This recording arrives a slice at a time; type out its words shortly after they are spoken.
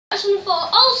Jackson 4,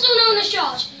 also known as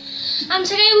George, and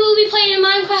today we will be playing a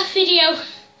Minecraft video,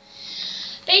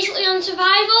 basically on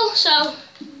survival. So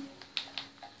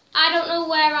I don't know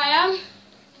where I am. I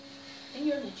think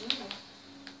you're in the jungle.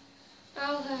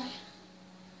 Okay.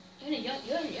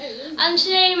 You're in And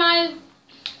today my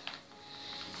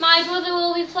brother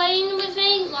will be playing with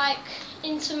me, like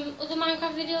in some other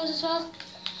Minecraft videos as well.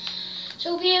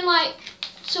 So we'll be in like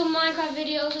some Minecraft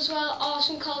videos as well, or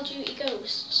some Call of Duty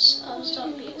Ghosts or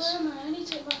zombies. Where am I? I need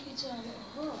to get back into a little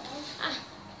hole.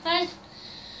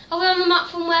 Are we on the map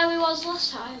from where we was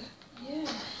last time? Yeah.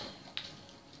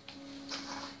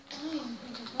 I don't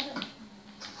think I've got anything.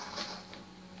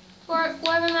 Where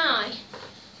am I?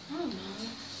 I don't know.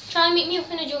 Try and meet me up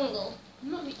in a jungle.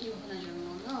 I'm not meeting you up in a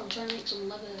jungle. No, I'm trying to make some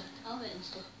leather helmet and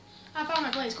stuff. I found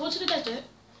my place. Go to the desert.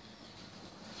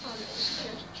 Oh no, it's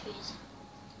trees.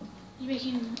 You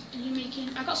making?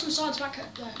 I got some swords back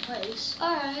at their place.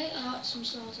 Alright. I got some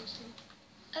swords and stuff.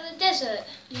 At the desert?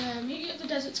 Yeah, meet you at the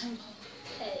desert temple.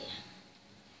 Okay.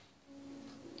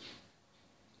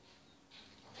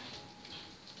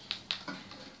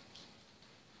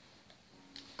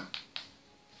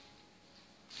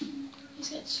 Let's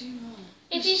get 2 more.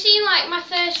 If you've seen like my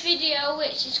first video,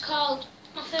 which is called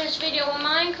my first video on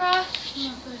Minecraft.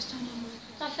 My first time on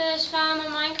Minecraft. My first time on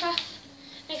Minecraft.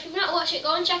 And if you've not watched it,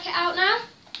 go and check it out now.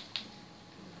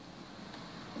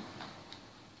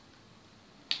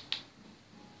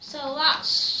 So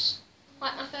that's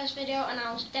like my first video, and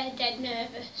I was dead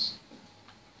nervous.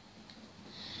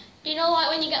 You know, like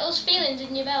when you get those feelings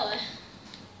in your belly?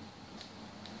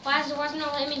 Why wasn't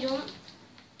no letting me jump?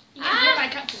 You get hit by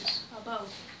cactus or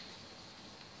both.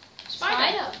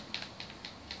 Spider.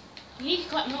 You need to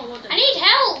collect more wood. I need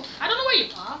help. I don't know where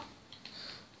you are.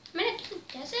 I'm in a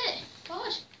desert.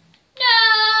 God.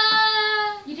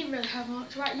 No. You didn't really have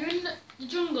much. Right, you're in the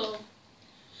jungle.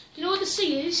 You know where the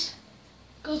sea is?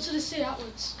 Go to the sea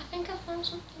outwards. I think I found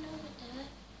something over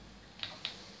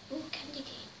there. Ooh, candy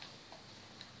cane.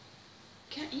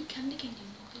 Can't eat candy cane,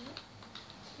 do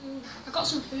you? I got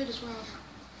some food as well.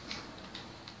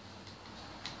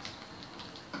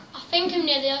 I think I'm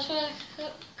near the other side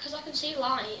because I can see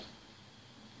light.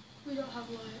 We don't have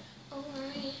light. Oh,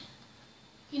 right.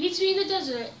 You need to be in the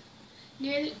desert,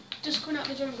 just coming out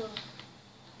the jungle.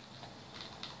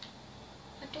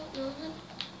 I don't know then.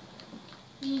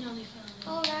 You nearly found it.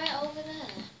 Oh, right, over there.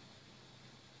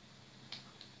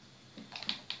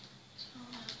 That's all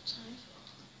I have time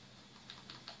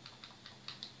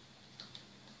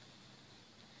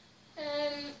for.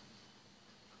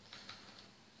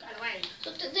 Got away. So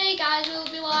today, guys, we'll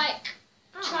be like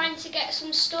trying to get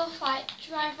some stuff, like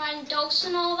try and find dogs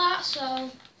and all that.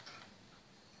 So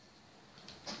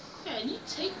Yeah, you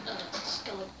take a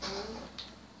skeleton.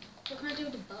 What can I do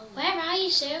with the bone? where are you,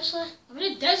 seriously? I'm in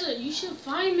a desert. You should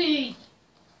find me.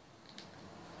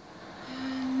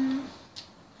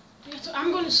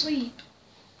 I'm going to sleep.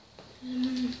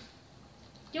 You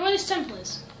know where this temple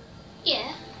is?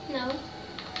 Yeah. No.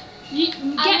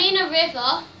 I'm I'm in a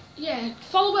river. Yeah,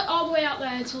 follow it all the way out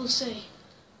there until the sea.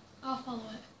 I'll follow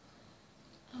it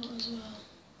out as well.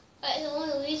 But it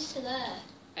only leads to there.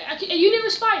 Are you near a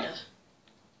spider?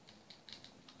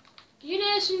 Are you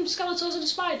near some skeletons and a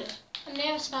spider? I'm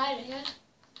near a spider, yeah.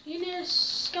 Are you near a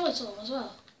skeleton as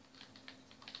well?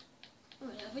 Oh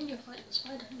yeah, I think you're fighting the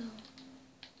spider. No.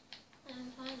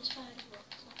 I'm fighting a spider.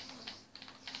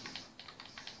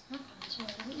 I'm fighting the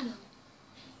spider. I don't know.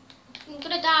 I'm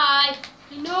gonna die.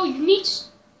 I know, you need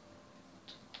to...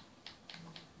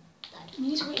 You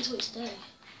need to wait until it's day.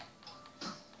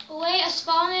 Oh wait, I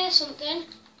spawned near something.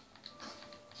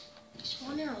 You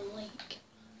spawn near a lake.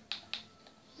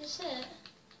 Is this it?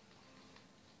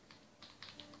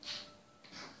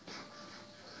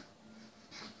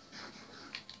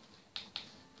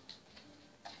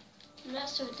 And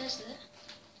that's to a desert.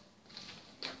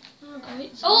 Oh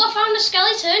great. Oh, I found a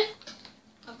skeleton!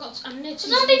 I'm near A to...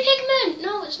 zombie pigman!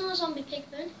 No, it's not a zombie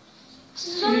pigman. This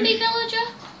is a zombie villager.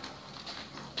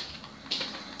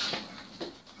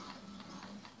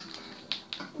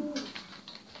 Ooh.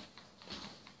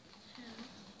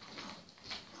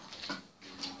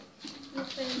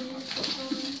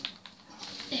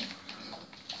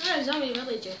 I got a zombie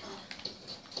villager.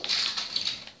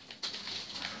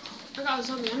 I got a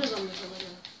zombie and a zombie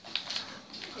villager.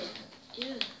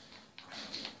 Yeah.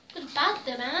 They're bad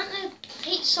though, man, aren't they?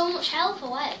 Take so much health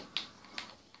away.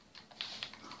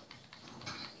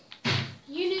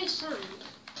 You near sand?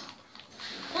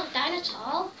 Not dying at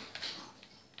all.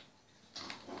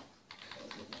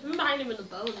 I'm behind him with a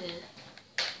bow here.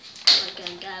 Like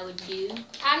a guy would do.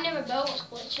 I've never bow was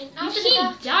glitching. How You did it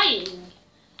go? keep dying.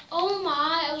 Oh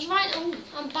my, I was right. Oh,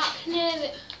 I'm back near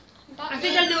it. I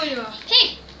think I know where you are.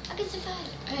 Pig! I can survive.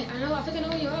 Hey, I think I know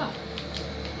where you are.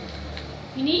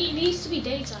 It needs to be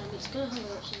daytime. It's gonna hang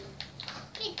up soon.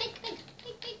 Pig, pig, pig,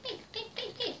 pig, pig, pig, pig,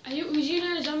 pig, pig. Was you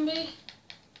near a zombie?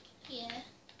 Yeah.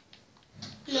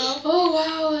 No. Oh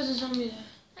wow, there's a zombie there.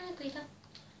 I'm a creeper.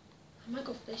 I might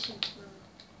go fishing tomorrow.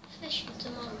 Fishing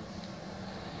tomorrow.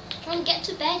 Try and get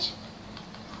to bed.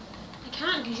 I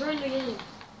can't because you're in the game.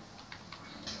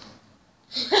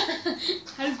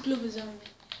 How's Blue a zombie?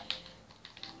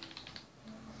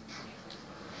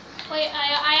 Wait,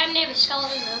 I am near a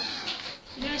skeleton though.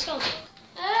 You near a skeleton?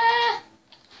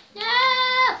 No!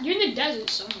 You're in the desert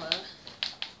somewhere.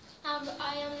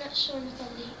 I am not showing the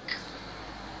leak.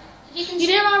 If you can You're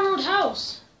see. near our old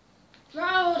house. You're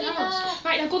at our old Yeah. house.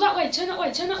 Right, now go that way. Turn that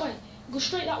way. Turn that way. Go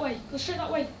straight that way. Go straight that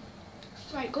way.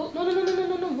 Right, go. No,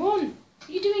 run. What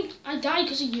are you doing? I died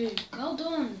because of you. Well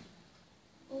done.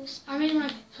 Oh, I'm in my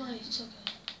place. It's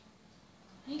okay.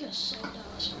 I need to get a sword out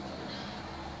or something.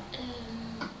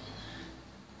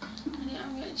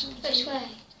 I'm getting some. Which way?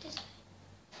 This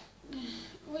way.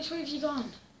 Which way have you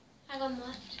gone? I gone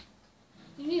left.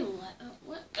 You need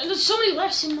what? There's so many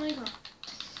lefts in Minecraft.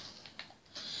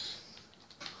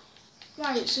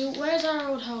 Right, so where's our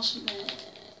old house?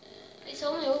 It's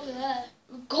only over there.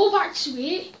 Go back to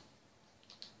it.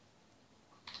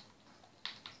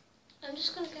 I'm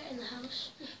just gonna get in the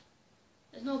house.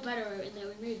 There's no better out in there.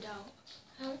 We moved out.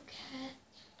 I don't care.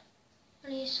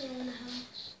 When are you still in the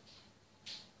house?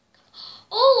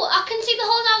 Oh, I can see the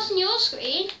whole house on your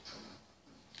screen.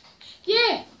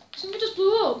 Yeah, something just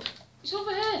blew up. It's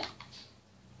over here.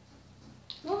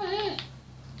 Over here.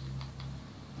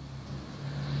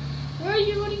 Where are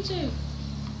you running to?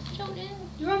 I don't know.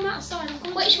 You're on that side. I'm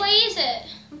coming Which to way is it?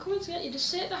 I'm coming to get you. Just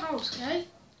sit at the house, okay?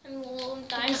 I'm dying.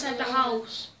 Get inside the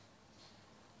house.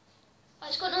 Oh,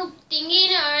 it's got no dinghy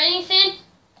in it or anything.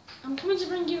 I'm coming to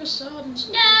bring you a sword and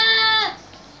stuff. No!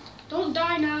 Don't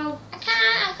die now. I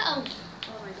can't.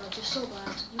 Oh my god, you're so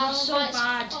bad. Oh, You're so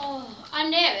bad. Oh, I'm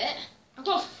near it. I've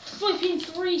got flipping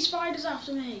 3 spiders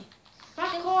after me.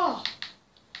 Back off.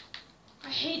 I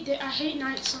hate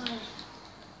night time.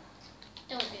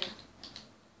 Don't do it.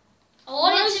 I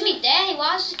want it to be day.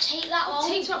 Why does it take that long?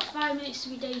 It takes about 5 minutes to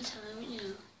be daytime, you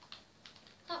know.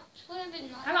 That would have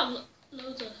been nice. I got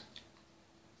loads of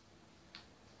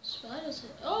spiders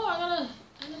here. Oh, I got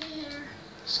a enemy here.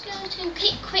 Skeleton,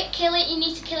 quick, kill it. You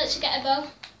need to kill it to get a bow.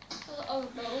 Or a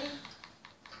bow.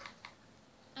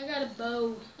 I got a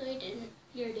bow. No, you didn't.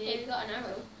 Here it Here, is. we got an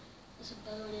arrow. There's a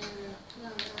bow and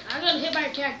arrow. I got hit by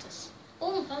a cactus.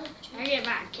 Oh, found I get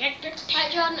by a cactus.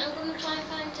 Right, Jordan, I'm going to try and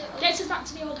find it. Gets us back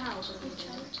to the old house.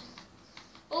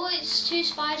 Oh, it's 2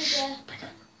 spiders there.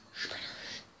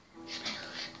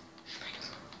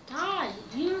 Die!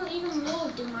 You don't even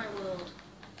lived in my world.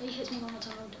 He hits me one more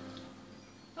time.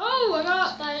 Oh, I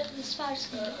got The spiders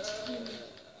can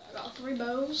I got 3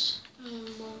 bows. And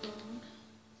 1 bow.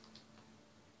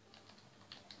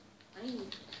 I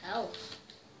need health.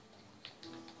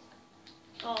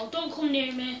 Oh, don't come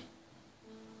near me.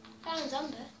 found a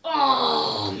zombie.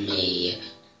 Oh, me.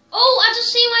 Oh, I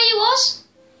just seen where you was.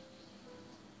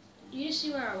 You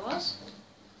see where I was?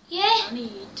 Yeah. I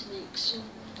need to make some.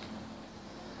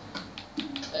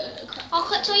 I'll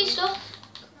collect all your stuff.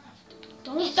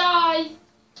 Don't die.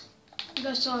 You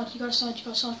got a sword. You got a sword. You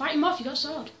got a sword. Fight him off. You got a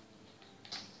sword.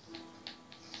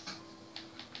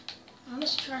 I'm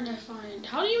just trying to find.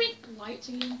 How do you make lights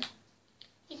again?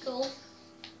 You go.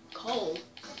 Coal.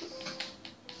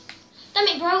 Damn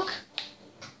it, broke.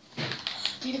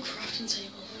 Need a crafting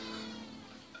table.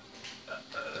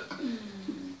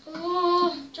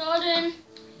 Oh, Jordan.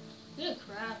 Need a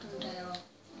crafting table.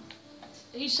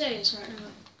 Are you serious right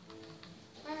now?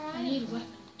 Where I are you? need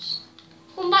weapons.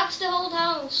 Come back to the old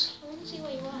house. I want to see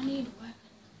where you I are. need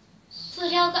weapons.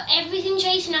 Bloody hell, got everything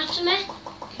chasing after me.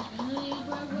 I need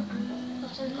weapons.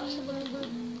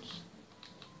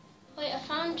 Wait, I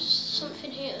found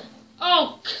something here.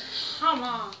 Oh, come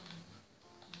on.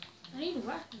 I need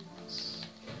weapons.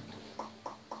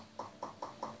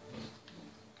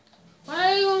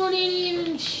 Why won't it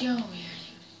even show you?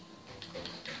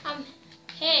 I'm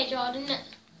here, Jordan. Is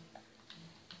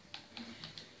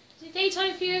it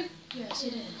daytime for you? Yes,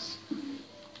 it is.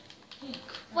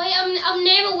 Wait, I'm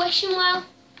near a wishing well.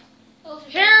 Over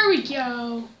Here there. we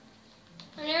go.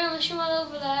 I'm near a wishing well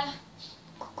over there.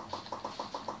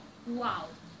 Wow.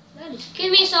 That is.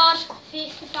 Give me a sword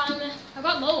if you find me. I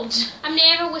got loads. I'm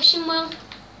near a wishing well.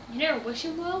 You near a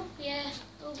wishing well? Yeah,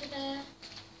 over there.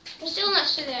 I'm still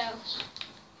next to the house.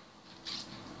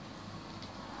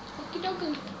 Okie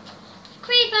dokie.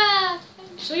 Creeper!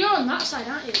 So you're on that side,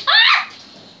 aren't you? Ah!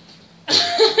 No!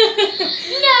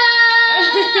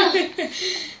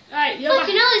 Right, you're Look, back.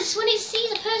 you know, it's when it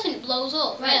sees a person, it blows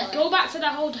up. Right, Really. go back to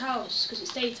that old house because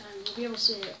it's daytime. You'll be able to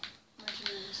see it.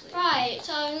 Right,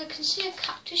 so I can see a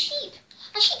cactus sheep.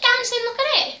 And she dancing, look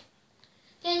at it.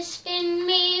 Then spin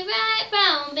me right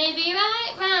round, baby,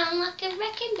 right round, like a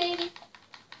wrecking baby.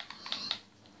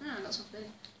 Ah, that's not big.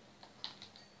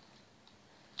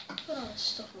 Look at all this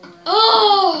stuff all around.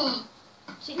 Oh!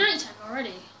 Is it night time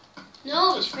already?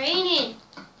 No, it's raining.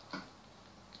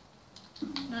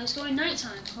 No, it's going night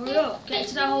time. Hurry up, get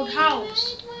to that old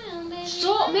house.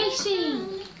 Stop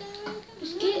mixing.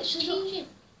 Just get to the...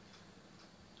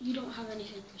 You don't have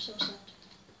anything, I'm so sad.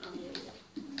 Oh, yeah,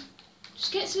 yeah.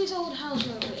 Just get to this old house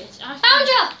where it is. I Found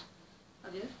you!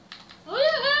 Have you? Oh,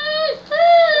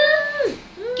 yeah!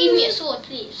 Give me a sword,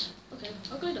 please. Okay,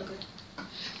 oh good, oh good.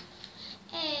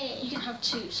 Hey. You can have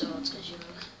 2 swords because you're...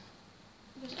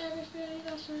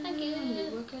 Thank you.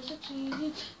 Work as a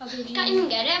team. I'll give you... Can't even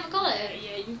get it, I've got it.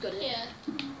 Yeah, you've got it. Yeah.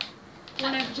 Do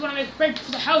you want to make bread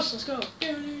for the house? Let's go.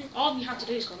 All you have to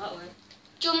do is go that way.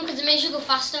 Jump because it makes you go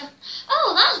faster.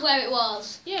 Oh, that's where it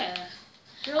was. Yeah.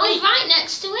 I was right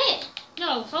next to it.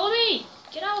 No, follow me.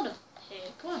 Get out of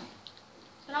here. Come on.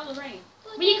 Get out of the rain.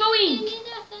 Where are you going?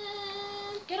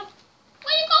 Get up.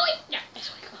 Where are you going? Yeah, this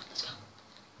way. Come on, let's go.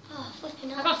 Oh,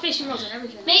 flipping I out. got fishing rods and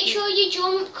everything. Make sure you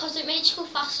jump because it makes you go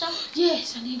faster.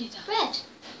 Yes, I needed that. Bread.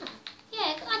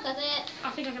 Yeah, I got it. I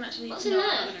think I can actually... What's in no, there?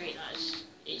 I'm not going to eat that.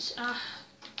 It's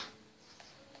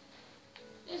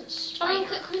there's a Someone spider.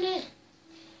 quick coming in.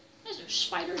 There's a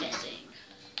spider dancing.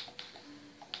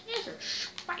 There's a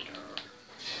spider.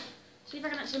 See if I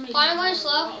can actually make... Fine, I'm going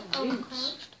slow. Oh,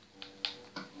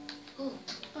 Oh.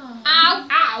 oh. Ow.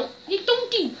 Ow! You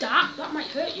don't do that. That might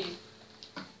hurt you.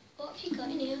 What have you got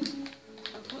in here?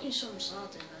 I'm putting some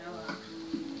salt in, I know that.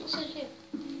 What's in here?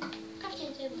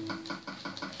 Crafting table.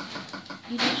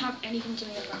 You don't have anything to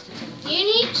make a crafting table. You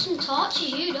need some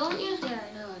torches, you, don't you? Yeah,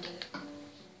 I know I do.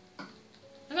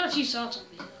 I got a few swords on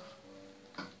me though.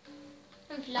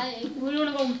 I'm flying. Well, you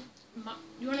wanna go?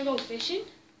 You wanna go fishing?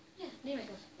 Yeah.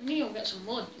 We need to go get some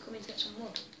wood. You come in to get some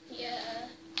wood. Yeah.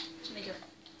 To make a...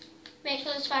 Make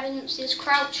sure the spider doesn't see us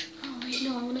crouch. Oh wait,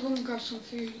 no, I wanna go and grab some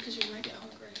food because we might get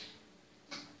hungry.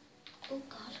 Oh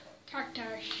god.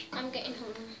 Cactus. I'm getting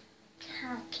hungry.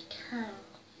 Cactus.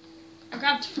 I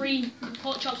grabbed 3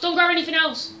 pork chops. Don't grab anything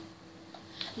else.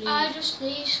 Please. I just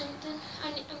need something.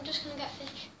 I'm just gonna get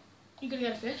fish. You gonna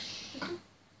get a fish? I'm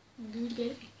going to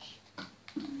get a fish.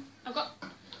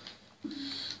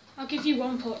 I'll give you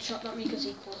 1 pork chop, that makes us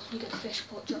equal. You get a fish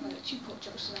pork chop, I get 2 pork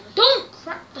chops. So don't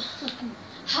crack the fucking...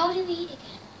 How do we eat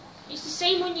again? It's the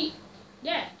same when you...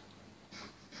 Yeah.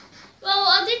 Well,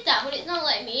 I did that, but it's not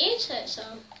letting me eat it, so...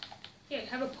 Yeah,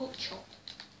 have a pork chop.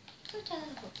 What Have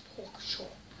a pork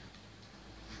chop.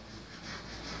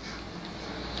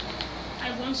 I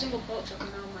have 1 single pork chop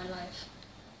now in my life.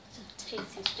 It's the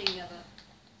tastiest thing ever.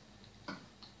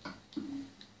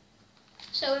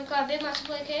 So we've got a big massive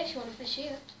plate here if you want to fish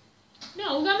here.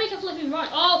 No, we're gonna make a flipping rod.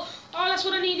 Oh, that's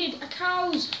what I needed. 2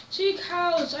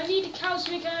 cows. I needed cows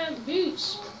to make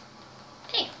boots.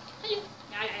 Pig. Yeah.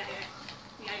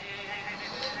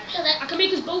 Kill it. I can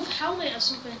make us both helmet or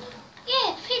something.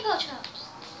 Yeah, pig or chops.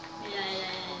 Yeah.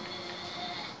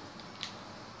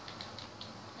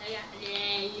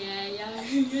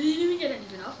 You didn't even get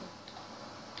anything off.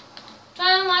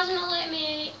 Why isn't it letting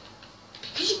me eat?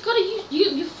 Because you gotta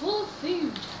use. You're full of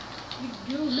food.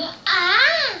 You're not.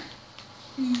 Ah!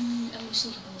 I'm gonna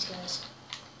sneak up on these guys.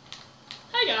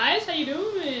 Hi guys, how you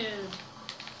doing?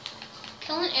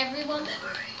 Killing everyone.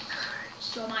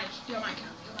 You're my cow.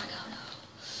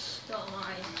 You're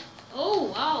mine.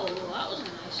 Oh wow, that was a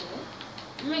nice one.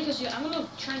 I'm gonna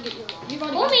try and get you. You've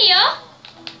already. Come here.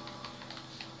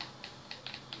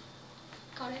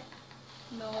 Got it.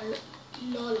 Lol.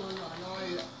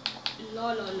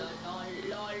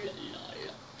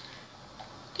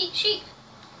 Eat sheep.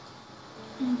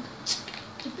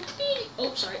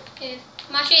 Oh, sorry.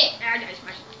 Mash it. Ah, guys,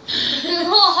 smash it.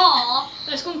 Oh.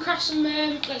 Let's go and craft some.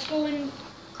 Let's go and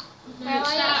Where are you? Let's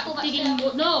go start back digging down.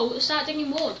 wood. No, start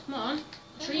digging wood. Come on,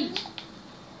 trees.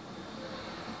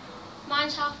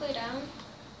 Mine's halfway down.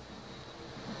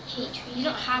 Hate trees. You're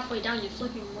not halfway down. You're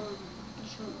flipping wood.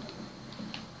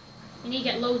 You need to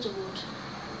get loads of wood.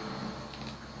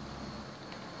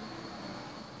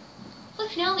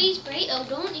 Look, now these break though,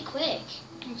 don't they quick?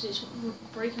 We're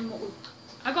breaking what we.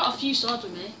 I got a few swords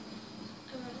with me.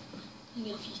 You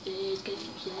get a few swords, get a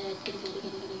few swords, get a few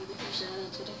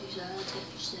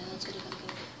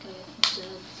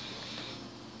swords.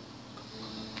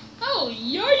 Oh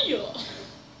yeah!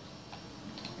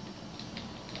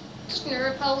 Just gonna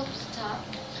repel up to the top.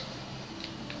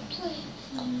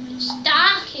 It's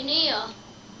dark in here.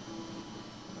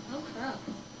 Oh crap.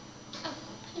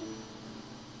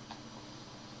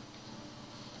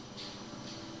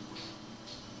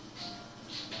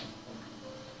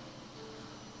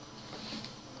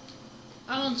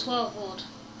 I'm on 12 wood.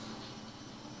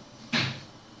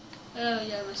 Oh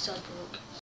yeah, my cell broke.